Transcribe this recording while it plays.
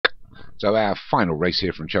So our final race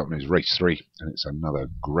here from Cheltenham is race 3, and it's another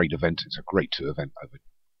great event. It's a grade 2 event over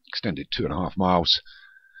extended 2.5 miles.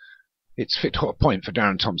 It's Fit Hot Point for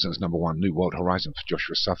Darren Thompson's number 1, New World Horizon for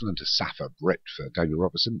Joshua Sutherland, to Safa Brett for David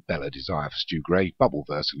Robertson, Bella Desire for Stu Gray, Bubble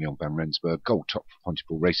Verse for Leon Van Rensburg, Gold Top for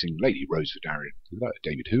Pontypool Racing, Lady Rose for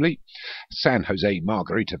David Hooley, San Jose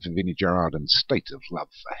Margarita for Vinnie Gerard, and State of Love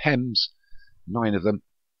for Hems. 9 of them.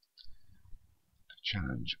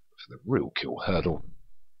 Challenge for the Relkeel Hurdle.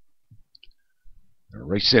 They're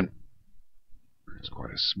racing. It's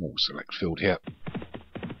quite a small select field here.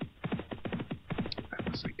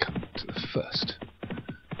 And as they come to the first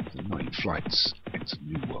of the 9 flights, it's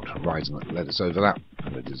New World Horizon that led us over that,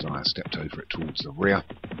 and the Desire stepped over it towards the rear.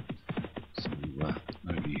 So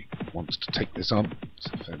nobody wants to take this on. It's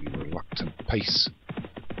a fairly reluctant pace.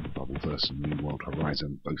 Bubbleverse and New World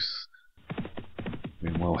Horizon both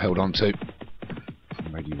being well held onto.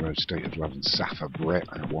 From Lady Rose, State of Love and Safa Brett,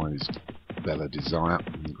 out wide is Bella Desire,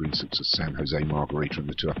 and the green silks of San Jose Margarita, and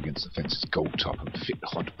the 2 up against the fences, Gold Top and Fit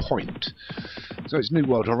Hot Point. So it's New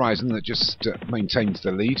World Horizon that just maintains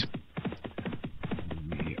the lead.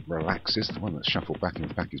 He relaxes. The one that's shuffled back in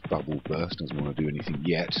the back is Bubble Burst, doesn't want to do anything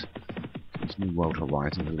yet. So it's New World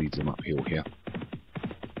Horizon that leads them uphill here.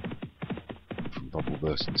 From Bubble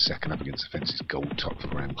Burst in second, up against the fences, Gold Top for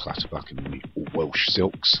Graham Clutterbuck and the Welsh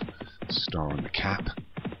Silks, Star on the cap.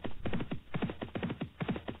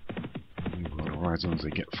 Horizon as they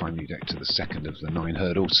get finally back to the second of the 9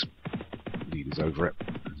 hurdles. Leaders over it,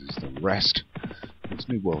 as is the rest. It's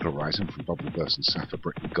New World Horizon from Bubble Burst and Safa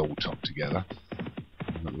Brick and Gold Top together.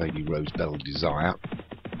 And the Lady Rose Bella Desire.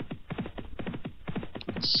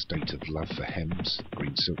 State of Love for Hems,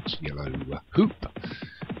 Green Silks, Yellow Hoop,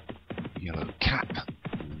 Yellow Cap.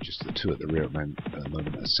 And then just the 2 at the rear at the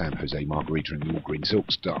moment are San Jose Margarita and the All Green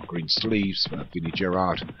Silks, Dark Green Sleeves for Vinnie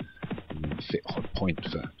Gerard. Fit Hot Point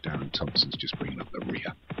for Darren Thompson's just bringing up the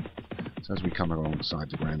rear. So as we come alongside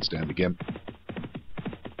the grandstand again,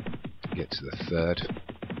 get to the third,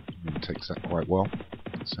 and takes that quite well.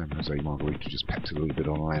 San Jose Margarita just pecked a little bit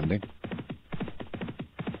on landing.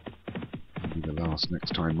 Maybe the last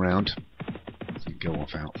next time round. So we go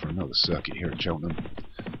off out for another circuit here at Cheltenham.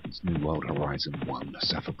 It's New World Horizon 1,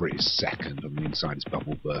 Safa Britt is second, on the inside is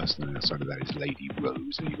Bubble Burst, and outside of that is Lady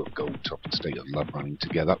Rose, and you've got Gold Top and State of Love running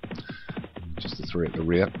together. Just the 3 at the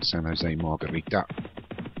rear, San Jose Margarita,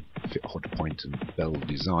 Fit Hot Point and Belle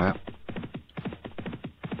Desire.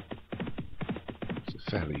 It's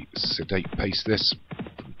a fairly sedate pace this,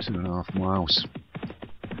 from 2.5 miles.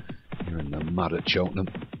 You're in the mud at Cheltenham.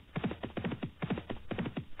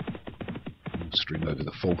 We'll stream over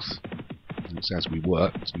the 4th. And it's as we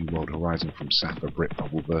work, it's New World Horizon from Safa Britt,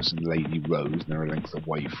 Bubbleverse and Lady Rose, and they're a length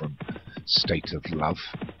away from State of Love.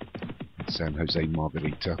 San Jose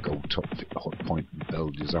Margarita, Gold Top, Fit Hot Point and Belle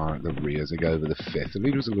Desire at the rear as they go over the 5th. The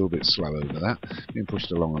leader was a little bit slow over that, being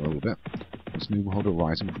pushed along a little bit. It's New World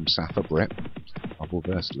Horizon from Safa Brett,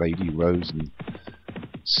 Bubbleverse, Lady Rose and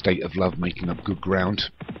State of Love making up good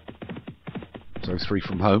ground. So 3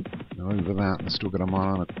 from home. They're over that, they've still got a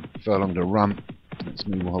mile and a furlong to run. It's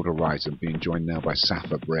New World Horizon being joined now by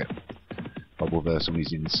Safa Brett. Bubbleverse on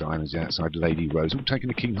his inside, as the outside Lady Rose, all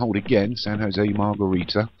taking a keen hold again. San Jose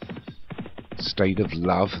Margarita, State of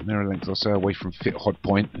Love, and they're a length or so away from Fit Hot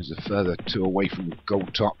Point. There's a further 2 away from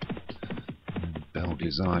Gold Top. And Belle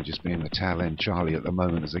Desire just being the tail end Charlie at the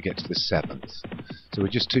moment as they get to the 7th. So we're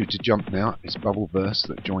just 2 to jump now. It's Bubbleverse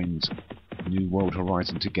that joins New World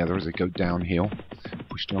Horizon together as they go downhill.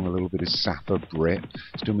 Pushed along a little bit is Safa Brett.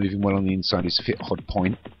 Still moving well on the inside is Fit Hot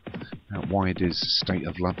Point. Out wide is State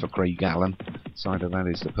of Love for Craig Allen. Side of that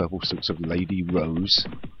is the purple silks of Lady Rose.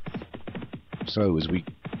 So as we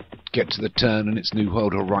get to the turn, and it's New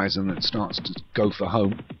World Horizon that starts to go for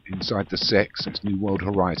home inside the 6. It's New World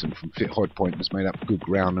Horizon from Fit Hot Point that's made up good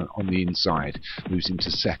ground on the inside. Moves into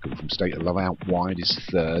second from State of Love. Out wide is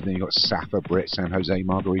third. Then you've got Safa Brett, San Jose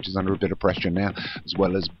Margarita's under a bit of pressure now, as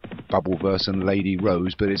well as Bubbleverse and Lady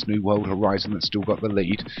Rose, but it's New World Horizon that's still got the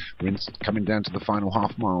lead. We're coming down to the final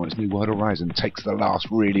half mile. It's New World Horizon takes the last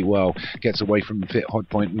really well, gets away from Fit Hot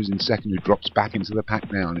Point, who's in second, who drops back into the pack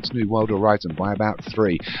now, and it's New World Horizon by about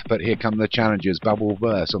 3. But here come the challengers.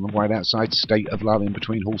 Bubbleverse on the wide outside, State of Love in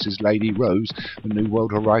between horses, Lady Rose. The New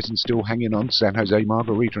World Horizon still hanging on. San Jose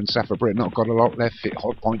Margarita and Safa Britt not got a lot left. Fit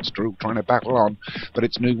Hot Point still trying to battle on, but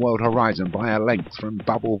it's New World Horizon by a length from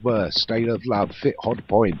Bubbleverse, State of Love, Fit Hot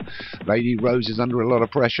Point. Lady Rose is under a lot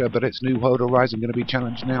of pressure, but it's New World Horizon going to be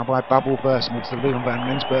challenged now by Bubble Burst, and it's the Leon van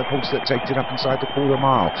Rensburg horse that takes it up inside the quarter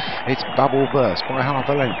mile. It's Bubble Burst by half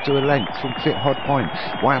a length to a length from Fit Hot Point.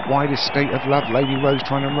 Widest State of Love. Lady Rose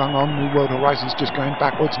trying to run on. New World Horizon's just going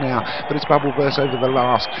backwards now, but it's Bubble Burst over the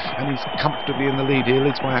last, and he's comfortably in the lead here.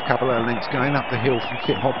 Leads by a couple of lengths, going up the hill from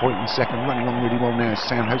Fit Hot Point in second. Running on really well now is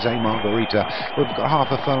San Jose Margarita. We've got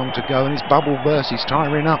half a furlong to go, and it's Bubble Burst. He's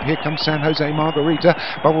tiring up. Here comes San Jose Margarita.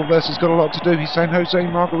 Bubble Burst has got a lot to do. He's San Jose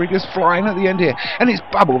Margarita's flying at the end here, and it's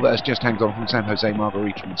Bubble Burst just hangs on from San Jose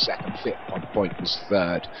Margarita in second. Fit Hot Point was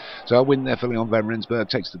third. So a win there for Leon van Rensburg.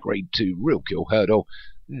 Takes the Grade 2 Relkeel Hurdle.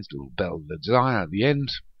 There's little Belle the Desire at the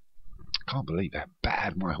end. Can't believe how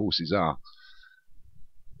bad my horses are.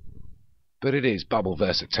 But it is Bubble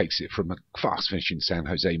Burst that takes it from a fast finishing San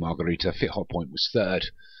Jose Margarita. Fit Hot Point was third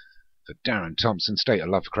for Darren Thompson. State of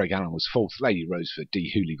Love for Craig Allen was fourth. Lady Rose for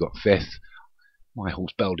D. Hooley got fifth. My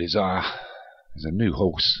horse Belle Desire is a new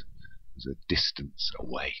horse. Is a distance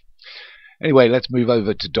away. Anyway, let's move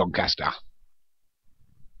over to Doncaster.